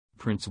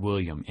Prince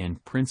William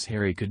and Prince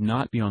Harry could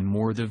not be on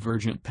more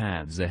divergent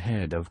paths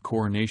ahead of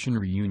coronation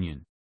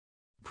reunion.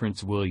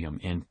 Prince William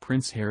and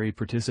Prince Harry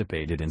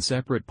participated in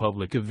separate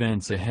public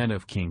events ahead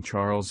of King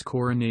Charles'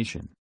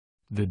 coronation.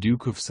 The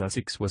Duke of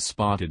Sussex was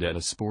spotted at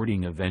a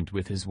sporting event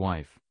with his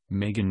wife,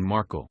 Meghan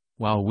Markle,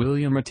 while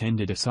William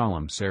attended a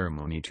solemn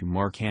ceremony to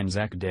mark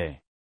Anzac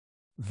Day.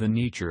 The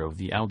nature of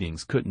the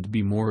outings couldn't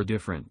be more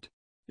different.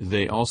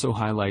 They also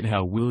highlight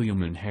how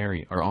William and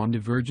Harry are on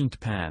divergent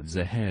paths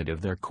ahead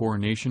of their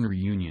coronation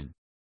reunion.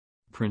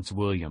 Prince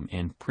William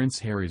and Prince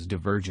Harry's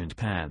divergent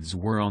paths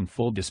were on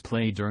full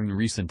display during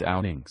recent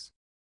outings.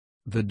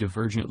 The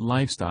divergent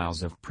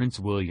lifestyles of Prince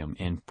William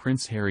and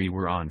Prince Harry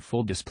were on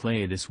full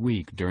display this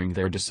week during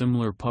their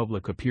dissimilar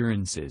public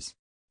appearances.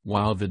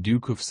 While the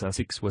Duke of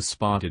Sussex was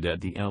spotted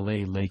at the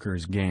LA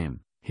Lakers game,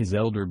 his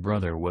elder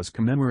brother was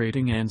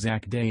commemorating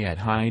Anzac Day at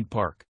Hyde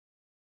Park.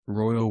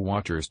 Royal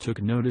watchers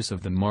took notice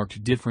of the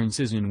marked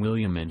differences in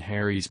William and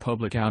Harry's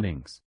public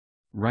outings.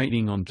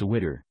 Writing on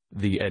Twitter,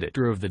 the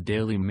editor of the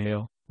Daily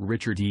Mail,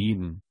 Richard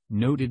Eden,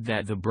 noted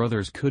that the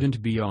brothers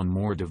couldn't be on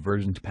more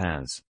divergent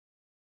paths.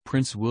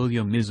 Prince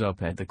William is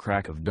up at the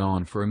crack of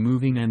dawn for a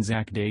moving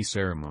Anzac Day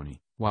ceremony,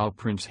 while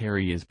Prince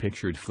Harry is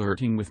pictured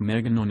flirting with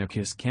Meghan on a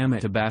kiss cam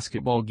at a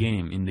basketball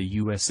game in the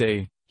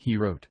USA, he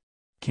wrote.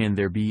 Can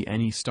there be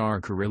any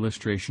starker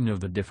illustration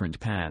of the different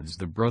paths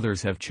the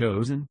brothers have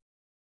chosen?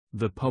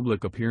 The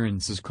public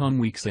appearances come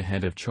weeks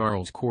ahead of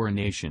Charles'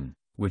 coronation,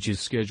 which is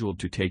scheduled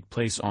to take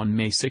place on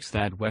May 6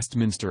 at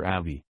Westminster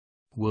Abbey.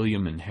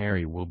 William and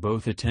Harry will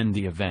both attend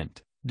the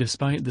event,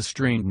 despite the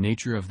strained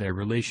nature of their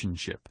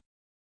relationship.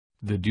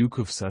 The Duke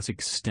of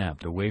Sussex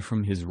stepped away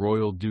from his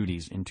royal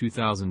duties in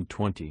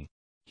 2020.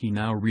 He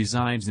now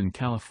resides in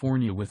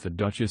California with the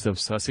Duchess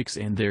of Sussex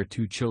and their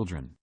 2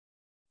 children.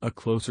 A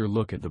closer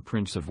look at the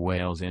Prince of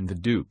Wales and the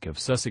Duke of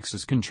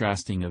Sussex's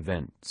contrasting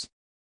events.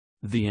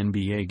 The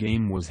NBA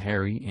game was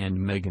Harry and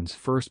Meghan's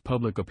first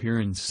public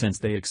appearance since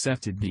they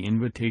accepted the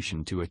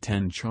invitation to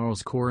attend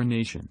Charles'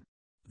 coronation.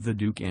 The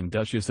Duke and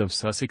Duchess of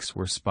Sussex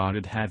were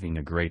spotted having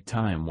a great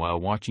time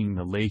while watching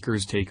the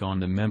Lakers take on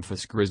the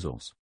Memphis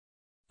Grizzlies.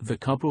 The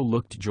couple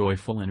looked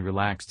joyful and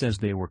relaxed as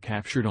they were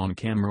captured on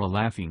camera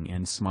laughing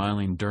and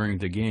smiling during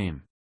the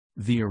game.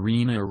 The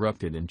arena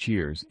erupted in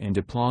cheers and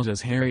applause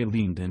as Harry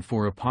leaned in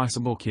for a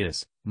possible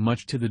kiss,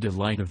 much to the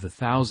delight of the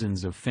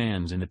thousands of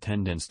fans in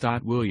attendance.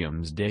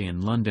 William's day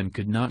in London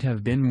could not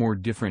have been more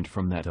different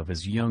from that of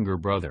his younger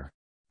brother.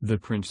 The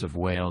Prince of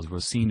Wales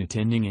was seen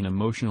attending an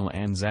emotional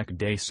Anzac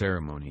Day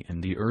ceremony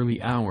in the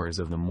early hours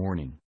of the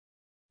morning.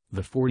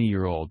 The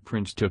 40-year-old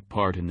prince took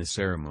part in the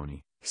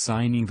ceremony,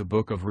 signing the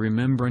Book of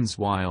Remembrance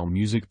while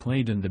music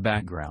played in the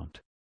background.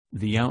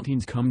 The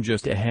outings come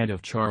just ahead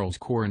of Charles'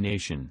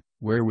 coronation,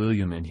 where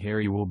William and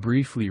Harry will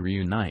briefly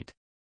reunite.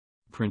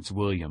 Prince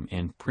William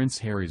and Prince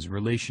Harry's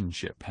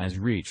relationship has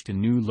reached a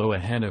new low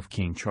ahead of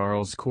King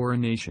Charles'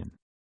 coronation.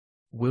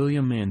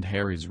 William and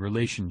Harry's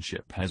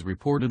relationship has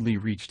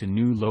reportedly reached a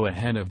new low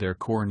ahead of their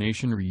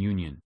coronation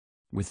reunion.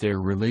 With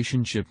their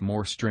relationship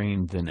more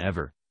strained than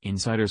ever,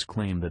 insiders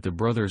claim that the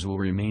brothers will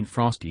remain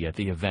frosty at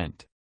the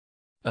event.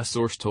 A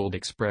source told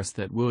Express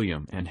that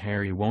William and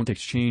Harry won't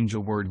exchange a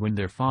word when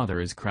their father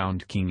is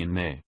crowned king in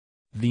May.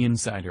 The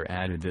insider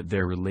added that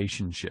their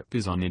relationship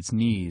is on its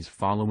knees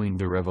following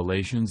the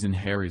revelations in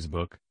Harry's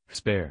book,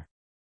 Spare.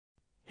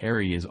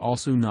 Harry is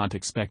also not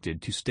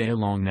expected to stay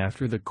long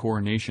after the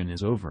coronation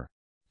is over.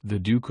 The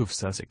Duke of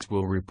Sussex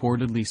will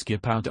reportedly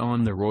skip out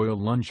on the royal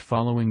lunch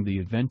following the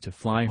event to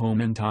fly home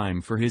in time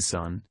for his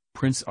son,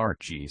 Prince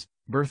Archie's,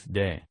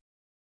 birthday.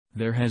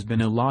 There has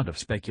been a lot of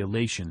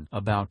speculation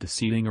about the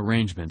seating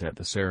arrangement at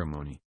the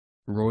ceremony.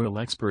 Royal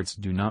experts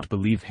do not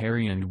believe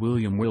Harry and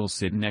William will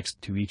sit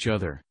next to each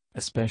other,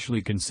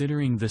 especially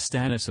considering the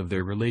status of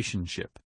their relationship.